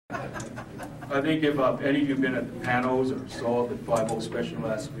I think if any of you have been at the panels or saw the 5-0 special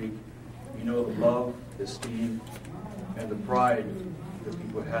last week, you know the love, the esteem, and the pride that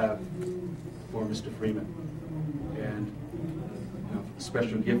people have for Mr. Freeman. And the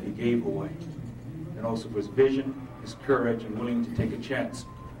special gift he gave away. And also for his vision, his courage, and willing to take a chance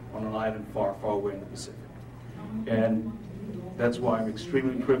on an island far, far away in the Pacific. And that's why I'm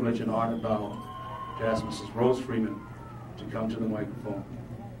extremely privileged and honored now to ask Mrs. Rose Freeman to come to the microphone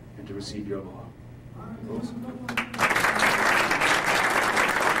and to receive your aloha. Rose?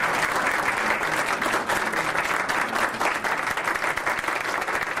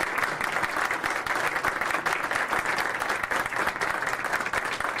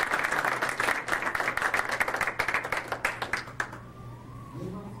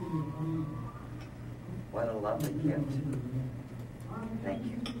 What a lovely gift. Thank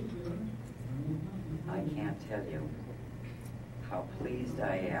you. I can't tell you how pleased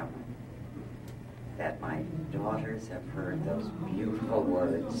I am that my daughters have heard those beautiful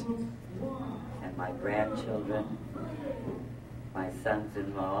words, and my grandchildren, my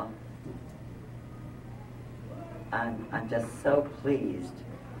sons-in-law. I'm just so pleased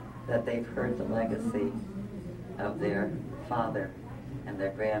that they've heard the legacy of their father and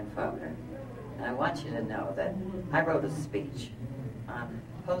their grandfather. And I want you to know that I wrote a speech on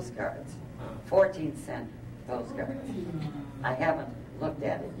postcards, 14-cent postcards. I haven't looked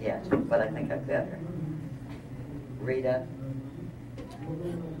at it yet, but I think I better. Rita,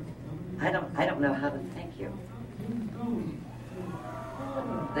 I don't know how to thank you.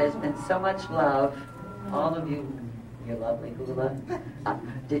 There's been so much love. All of you, your lovely hula.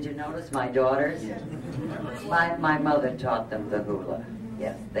 Did you notice my daughters? My mother taught them the hula.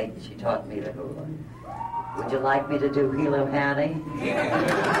 Yes, she taught me the hula. Would you like me to do Hilo Hattie?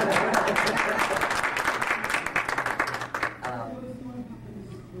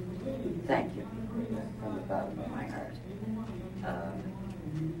 Thank you from the bottom of my heart.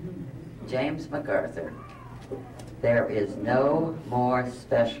 James MacArthur, there is no more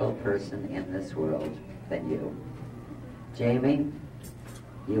special person in this world than you. Jamie,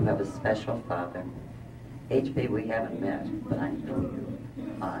 you have a special father. HB, we haven't met, but I know you.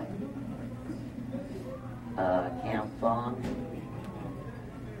 Hi. Camp Fawn,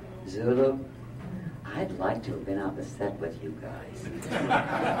 Zulu, I'd like to have been on the set with you guys.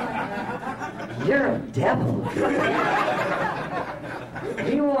 You're a devil.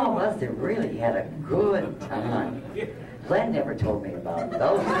 You all must have really had a good time. Glenn never told me about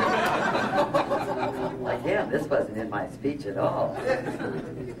those. Again, this wasn't in my speech at all.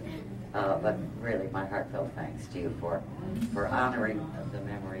 But really, my heartfelt thanks to you for honoring the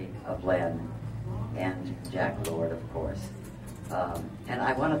memory of Len and Jack Lord, of course. And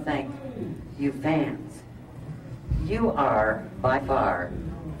I want to thank you fans. You are, by far,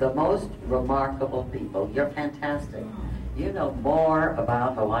 the most remarkable people. You're fantastic. You know more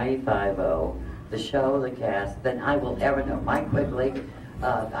about Hawaii Five-0, the show, the cast, than I will ever know. Mike Quigley,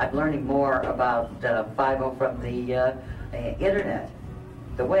 I'm learning more about Five-0 from the internet,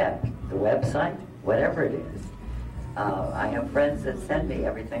 the web, the website, whatever it is. I have friends that send me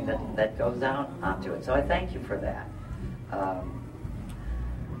everything that goes out onto it, so I thank you for that.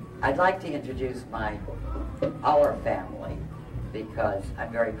 I'd like to introduce our family, because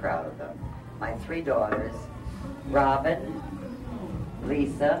I'm very proud of them. My 3 daughters, Robin,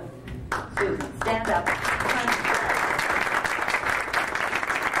 Lisa, Susan. Stand up.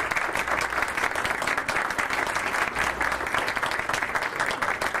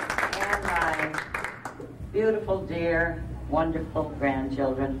 And my beautiful, dear, wonderful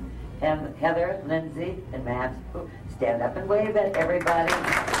grandchildren, Heather, Lindsay, and Matt. Stand up and wave at everybody.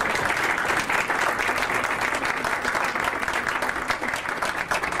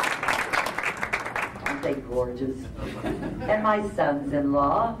 Aren't they gorgeous? And my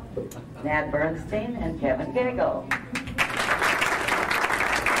sons-in-law, Nat Bernstein and Kevin Gagel.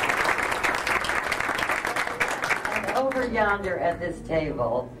 And over yonder at this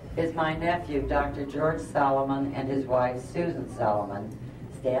table is my nephew, Dr. George Solomon, and his wife, Susan Solomon.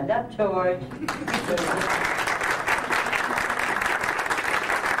 Stand up, George.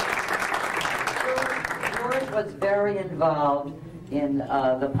 George was very involved in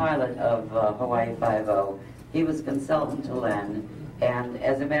the pilot of Hawaii Five-0. He was consultant to Len, and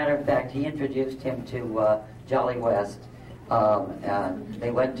as a matter of fact, he introduced him to Jolly West.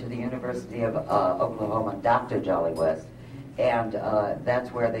 They went to the University of Oklahoma, Dr. Jolly West, and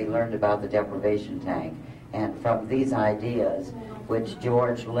that's where they learned about the deprivation tank. And from these ideas, which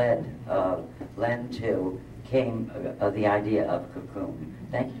George led Len to, came the idea of Cocoon.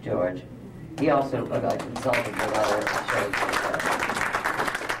 Thank you, George. He also consulted with other shows.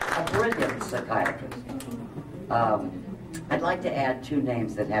 brilliant psychiatrist. I'd like to add two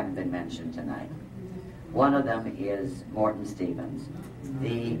names that haven't been mentioned tonight. One of them is Morton Stevens,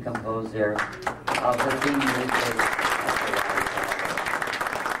 the composer of the theme music of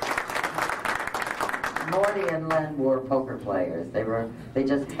the Morty and Len were poker players. They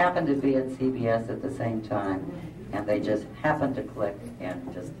just happened to be at CBS at the same time, and they just happened to click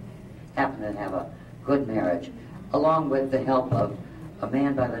and just happened to have a good marriage, along with the help of a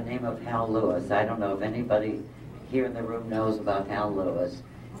man by the name of Hal Lewis. I don't know if anybody here in the room knows about Hal Lewis.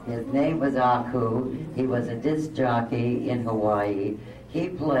 His name was Aku. He was a disc jockey in Hawaii. He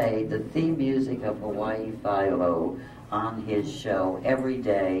played the theme music of Hawaii Five-0 on his show every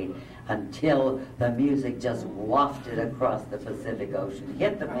day until the music just wafted across the Pacific Ocean,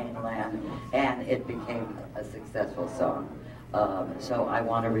 hit the mainland, and it became a successful song. So I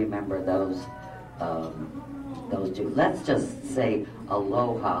want to remember those two. Let's just say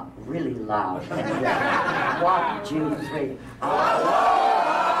aloha really loud. 1, 2, 3.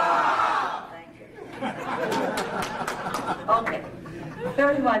 Aloha! Thank you. Okay.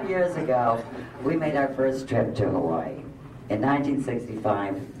 31 years ago, we made our first trip to Hawaii. In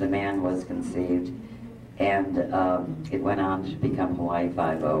 1965, the man was conceived, and it went on to become Hawaii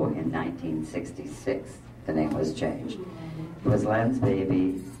Five-0 in 1966. The name was changed. It was Len's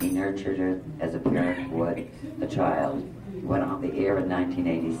baby. He nurtured it as a parent would a child. Went on the air in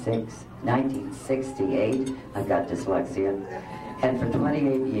 1986. 1968, I've got dyslexia. And for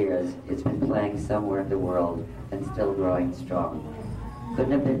 28 years, it's been playing somewhere in the world and still growing strong.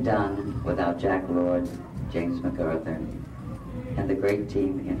 Couldn't have been done without Jack Lord, James MacArthur, and the great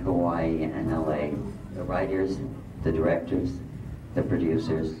team in Hawaii and LA. The writers, the directors, the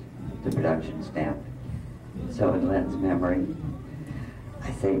producers, the production staff. So in Len's memory,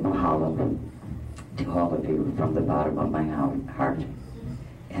 I say mahalo to all of you from the bottom of my heart.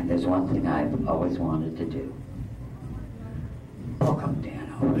 And there's one thing I've always wanted to do. Welcome, Dano.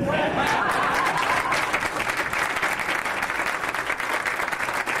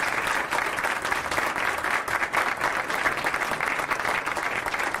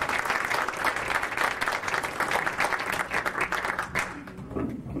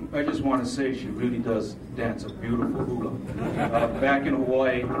 I just want to say she really does dance a beautiful hula. Back in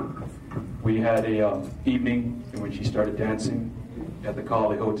Hawaii, we had a evening in which she started dancing at the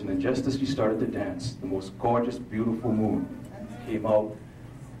Kali Hotel, and just as she started to dance, the most gorgeous, beautiful moon came out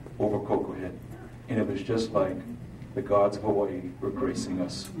over Coco Head, and it was just like the gods of Hawaii were gracing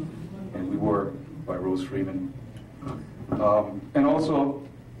us, and we were, by Rose Freeman. And also,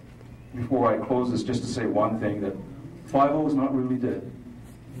 before I close this, just to say one thing, that 5-0 is not really dead.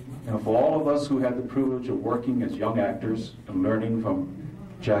 And for all of us who had the privilege of working as young actors and learning from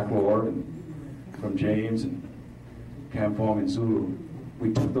Jack Lord and from James and Cam Fong and Zulu,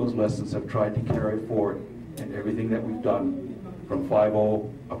 we took those lessons, have tried to carry it forward in everything that we've done, from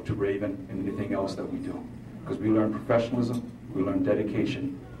 5-0 up to Raven and anything else that we do. Because we learned professionalism, we learned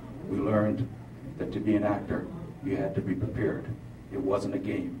dedication, we learned that to be an actor, you had to be prepared. It wasn't a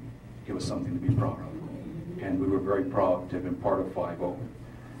game, it was something to be proud of. And we were very proud to have been part of 5-0.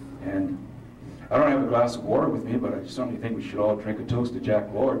 And I don't have a glass of water with me, but I certainly think we should all drink a toast to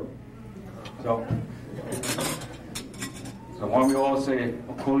Jack Lord. So why don't we all say,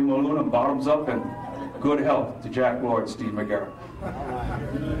 Kuli Maluna, bottoms up, and good health to Jack Lord, Steve McGarrett.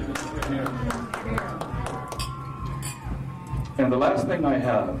 And the last thing I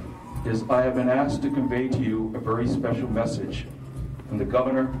have is I have been asked to convey to you a very special message from the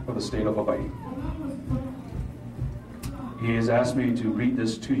governor of the state of Hawaii. He has asked me to read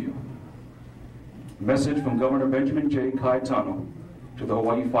this to you. A message from Governor Benjamin J. Kaitano to the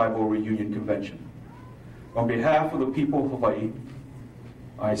Hawaii Five-0 Reunion Convention. On behalf of the people of Hawaii,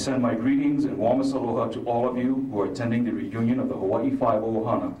 I send my greetings and warmest aloha to all of you who are attending the reunion of the Hawaii Five-0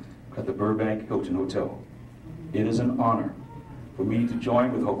 Hana at the Burbank Hilton Hotel. It is an honor for me to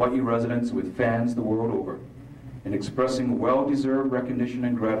join with Hawaii residents and with fans the world over in expressing well-deserved recognition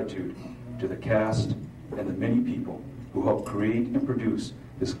and gratitude to the cast and the many people who helped create and produce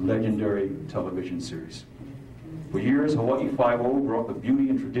this legendary television series. For years, Hawaii Five-0 brought the beauty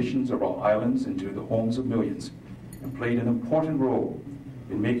and traditions of our islands into the homes of millions and played an important role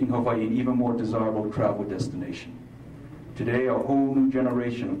in making Hawaii an even more desirable travel destination. Today, a whole new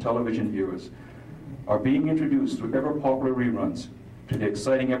generation of television viewers are being introduced through ever-popular reruns to the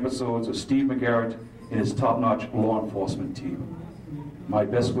exciting episodes of Steve McGarrett and his top-notch law enforcement team. My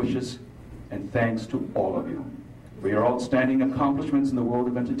best wishes and thanks to all of you for your outstanding accomplishments in the world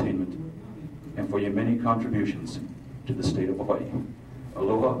of entertainment and for your many contributions to the state of Hawaii.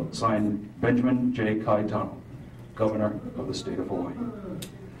 Aloha, signed Benjamin J. Kaitano, Governor of the state of Hawaii.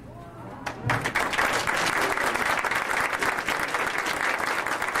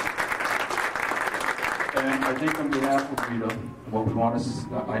 I think on behalf of Rita, what we want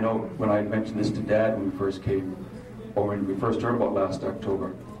to, I know when I mentioned this to Dad when we first came, or when we first heard about last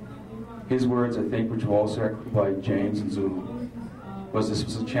October, his words, I think, which were also echoed by James and Zulu, was this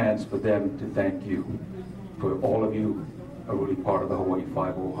was a chance for them to thank you, for all of you are really part of the Hawaii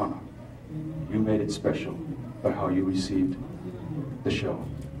Five-O Hana. You made it special by how you received the show.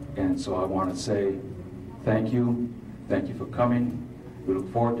 And so I want to say thank you for coming. We look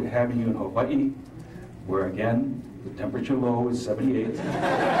forward to having you in Hawaii, where again, the temperature low is 78.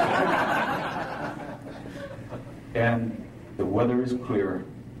 And the weather is clear.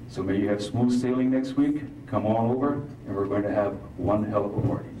 So may you have smooth sailing next week. Come on over, and we're going to have one hell of a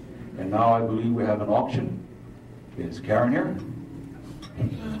party. And now I believe we have an auction. Is Karen here?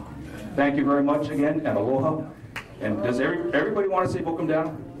 Thank you very much again, and aloha. And does everybody want to say "Welcome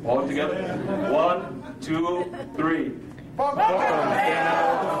down"? All together? 1, 2, 3. Welcome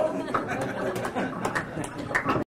down.